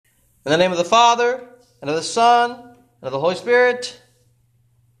In the name of the Father, and of the Son, and of the Holy Spirit.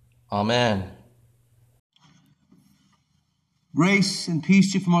 Amen. Grace and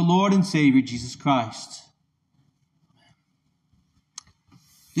peace to you from our Lord and Savior, Jesus Christ.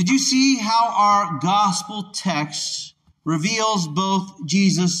 Did you see how our gospel text reveals both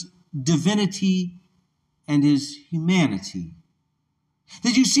Jesus' divinity and his humanity?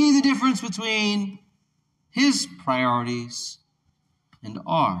 Did you see the difference between his priorities and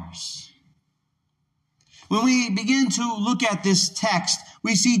ours? When we begin to look at this text,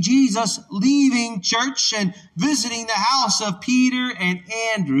 we see Jesus leaving church and visiting the house of Peter and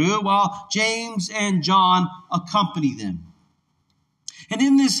Andrew while James and John accompany them. And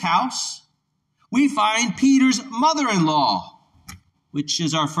in this house, we find Peter's mother-in-law, which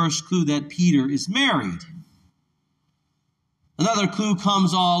is our first clue that Peter is married. Another clue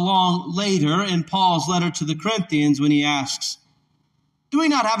comes along later in Paul's letter to the Corinthians when he asks, "Do we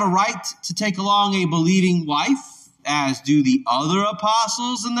not have a right to take along a believing wife, as do the other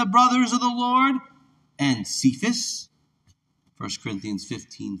apostles and the brothers of the Lord, and Cephas?" 1 Corinthians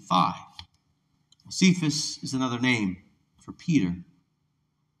 15:5. Cephas is another name for Peter.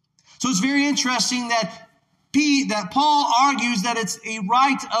 So it's very interesting that Paul argues that it's a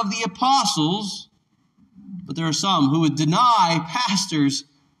right of the apostles, but there are some who would deny pastors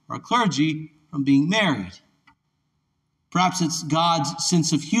or clergy from being married. Perhaps it's God's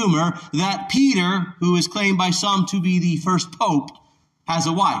sense of humor that Peter, who is claimed by some to be the first pope, has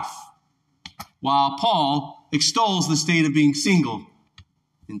a wife, while Paul extols the state of being single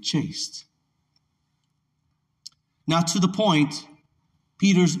and chaste. Now, to the point,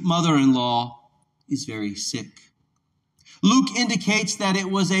 Peter's mother-in-law is very sick. Luke indicates that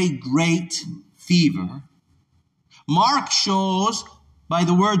it was a great fever. Mark shows, by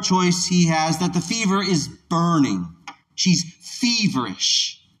the word choice he has, that the fever is burning. She's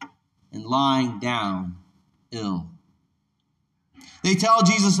feverish and lying down ill. They tell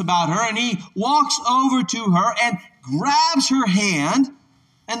Jesus about her, and he walks over to her and grabs her hand,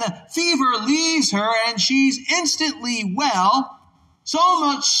 and the fever leaves her, and she's instantly well, so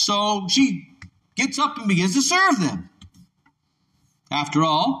much so she gets up and begins to serve them. After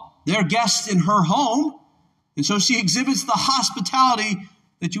all, they're guests in her home, and so she exhibits the hospitality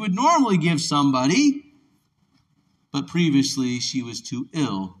that you would normally give somebody, but previously she was too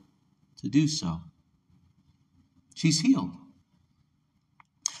ill to do so. She's healed.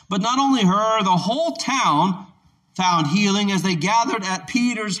 But not only her, the whole town found healing as they gathered at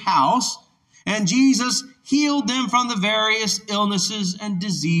Peter's house, and Jesus healed them from the various illnesses and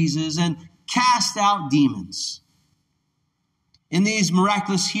diseases and cast out demons. In these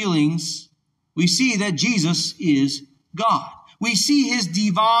miraculous healings, we see that Jesus is God. We see his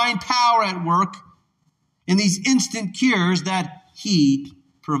divine power at work in these instant cures that he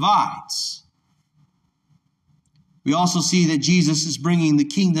provides. We also see that Jesus is bringing the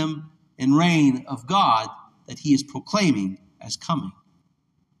kingdom and reign of God that he is proclaiming as coming.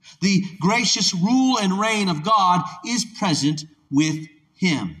 The gracious rule and reign of God is present with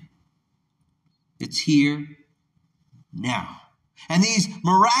him. It's here now. And these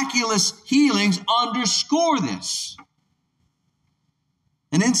miraculous healings underscore this.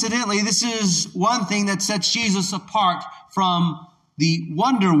 And incidentally, this is one thing that sets Jesus apart from the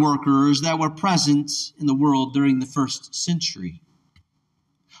wonder workers that were present in the world during the first century.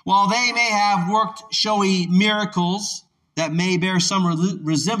 While they may have worked showy miracles that may bear some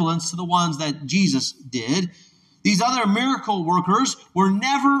resemblance to the ones that Jesus did, these other miracle workers were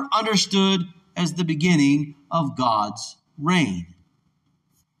never understood as the beginning of God's reign.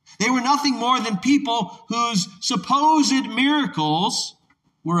 They were nothing more than people whose supposed miracles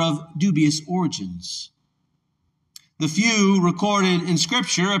were of dubious origins. The few recorded in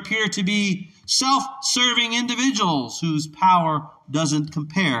Scripture appear to be self-serving individuals whose power doesn't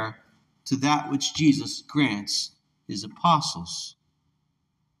compare to that which Jesus grants his apostles.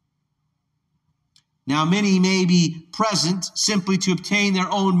 Now, many may be present simply to obtain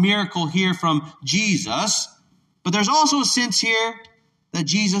their own miracle here from Jesus, but there's also a sense here that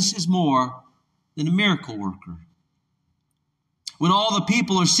Jesus is more than a miracle worker. When all the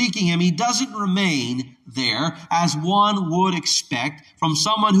people are seeking him, he doesn't remain there as one would expect from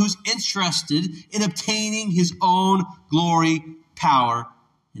someone who's interested in obtaining his own glory, power,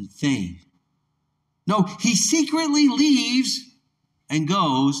 and fame. No, he secretly leaves and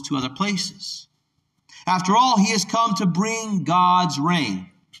goes to other places. After all, he has come to bring God's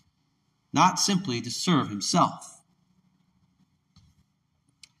reign, not simply to serve himself.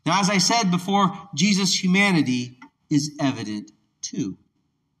 Now, as I said before, Jesus' humanity is evident too.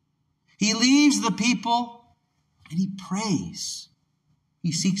 He leaves the people and he prays.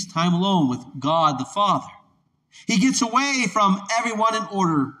 He seeks time alone with God the Father. He gets away from everyone in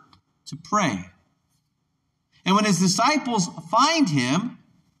order to pray. And when his disciples find him,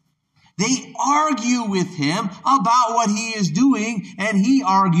 they argue with him about what he is doing, and he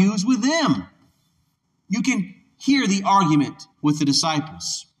argues with them. You can hear the argument with the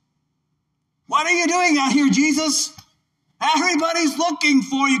disciples. What are you doing out here, Jesus? Everybody's looking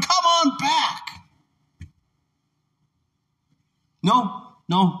for you. Come on back.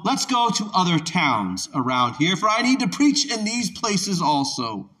 No, let's go to other towns around here, for I need to preach in these places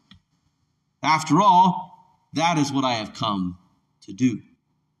also. After all, that is what I have come to do.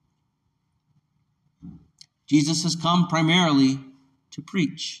 Jesus has come primarily to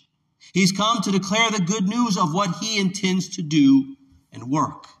preach. He's come to declare the good news of what he intends to do and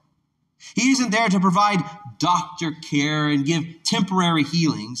work. He isn't there to provide doctor care and give temporary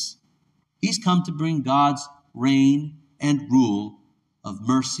healings. He's come to bring God's reign and rule of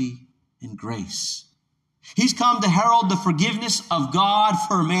mercy and grace. He's come to herald the forgiveness of God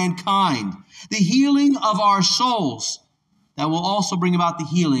for mankind, the healing of our souls that will also bring about the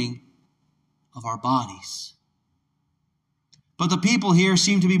healing of our bodies. But the people here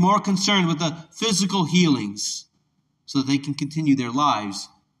seem to be more concerned with the physical healings so that they can continue their lives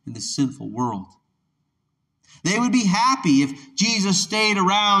in this sinful world. They would be happy if Jesus stayed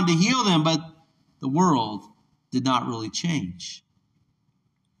around to heal them, but the world did not really change.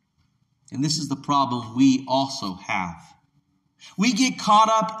 And this is the problem we also have. We get caught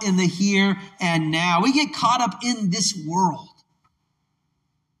up in the here and now. We get caught up in this world.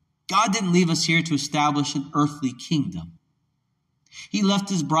 God didn't leave us here to establish an earthly kingdom. He left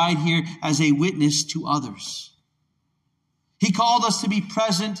his bride here as a witness to others. He called us to be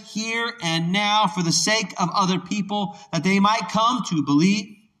present here and now for the sake of other people, that they might come to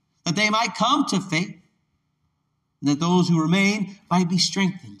believe, that they might come to faith, and that those who remain might be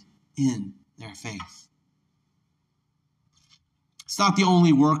strengthened in their faith. It's not the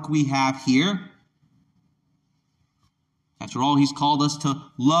only work we have here. After all, he's called us to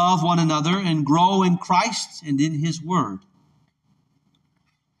love one another and grow in Christ and in his word.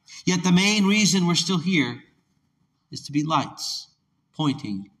 Yet the main reason we're still here is to be lights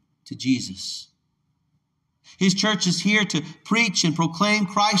pointing to Jesus. His church is here to preach and proclaim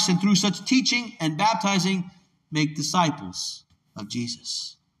Christ, and through such teaching and baptizing, make disciples of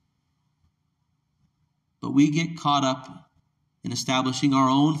Jesus. But we get caught up in establishing our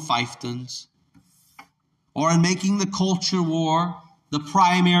own fiefdoms, or in making the culture war the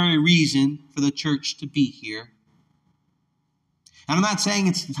primary reason for the church to be here. And I'm not saying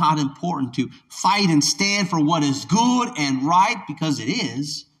it's not important to fight and stand for what is good and right, because it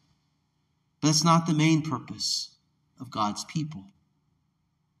is. But it's not the main purpose of God's people.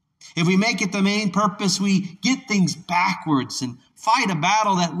 If we make it the main purpose, we get things backwards and fight a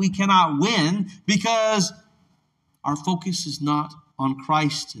battle that we cannot win, because our focus is not on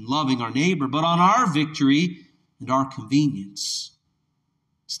Christ and loving our neighbor, but on our victory and our convenience.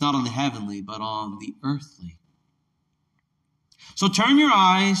 It's not on the heavenly, but on the earthly. So turn your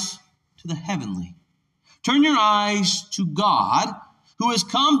eyes to the heavenly. Turn your eyes to God, who has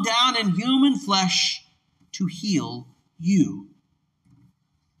come down in human flesh to heal you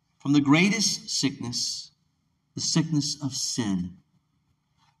from the greatest sickness, the sickness of sin.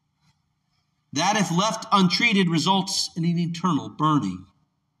 That, if left untreated, results in an eternal burning.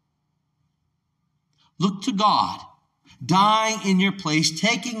 Look to God, dying in your place,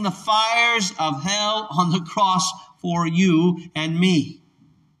 taking the fires of hell on the cross for you and me.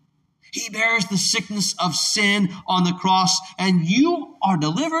 He bears the sickness of sin on the cross, and you are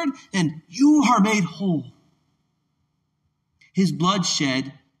delivered and you are made whole. His blood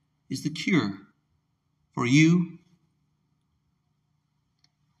shed is the cure for you.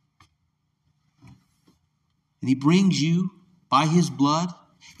 And he brings you by his blood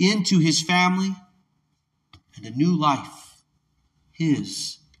into his family and a new life,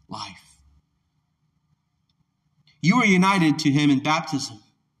 his life. You are united to him in baptism,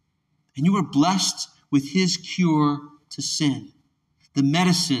 and you are blessed with his cure to sin, the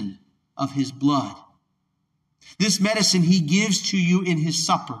medicine of his blood. This medicine he gives to you in his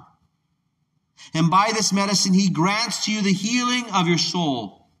supper. And by this medicine he grants to you the healing of your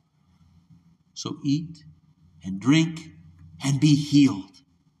soul. So eat and drink and be healed.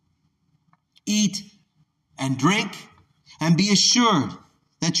 Eat and drink and be assured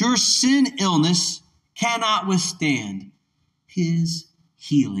that your sin illness cannot withstand his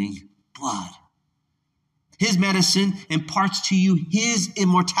healing blood. His medicine imparts to you his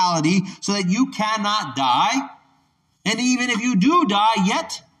immortality so that you cannot die. And even if you do die,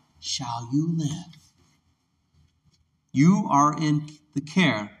 yet shall you live. You are in the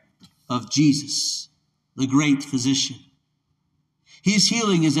care of Jesus, the great physician. His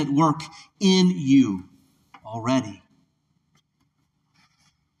healing is at work in you already.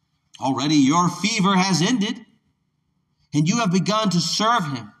 Already your fever has ended, and you have begun to serve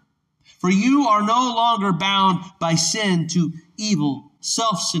him. For you are no longer bound by sin to evil,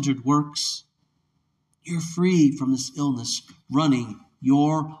 self-centered works. You're free from this illness running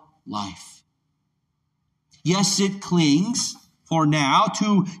your life. Yes, it clings for now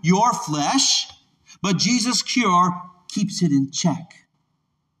to your flesh, but Jesus' cure keeps it in check.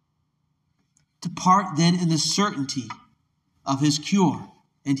 Depart then in the certainty of his cure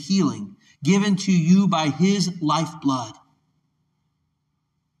and healing given to you by his lifeblood.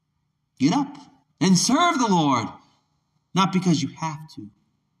 Get up and serve the Lord, not because you have to,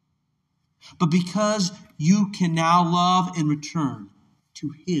 but because you can now love and return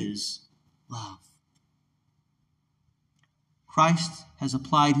to his love. Christ has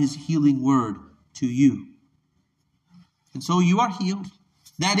applied his healing word to you. And so you are healed.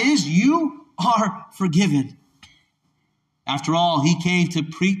 That is, you are forgiven. After all, he came to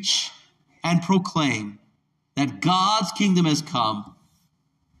preach and proclaim that God's kingdom has come,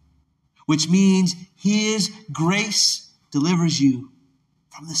 which means his grace delivers you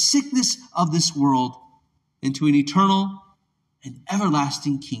from the sickness of this world into an eternal and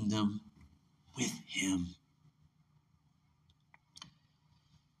everlasting kingdom with him.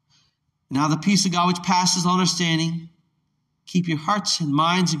 Now the peace of God which passes all understanding, keep your hearts and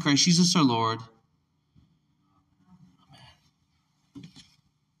minds in Christ Jesus our Lord.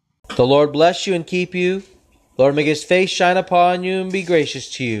 The Lord bless you and keep you. The Lord make his face shine upon you and be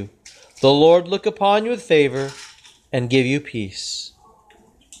gracious to you. The Lord look upon you with favor and give you peace.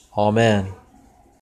 Amen.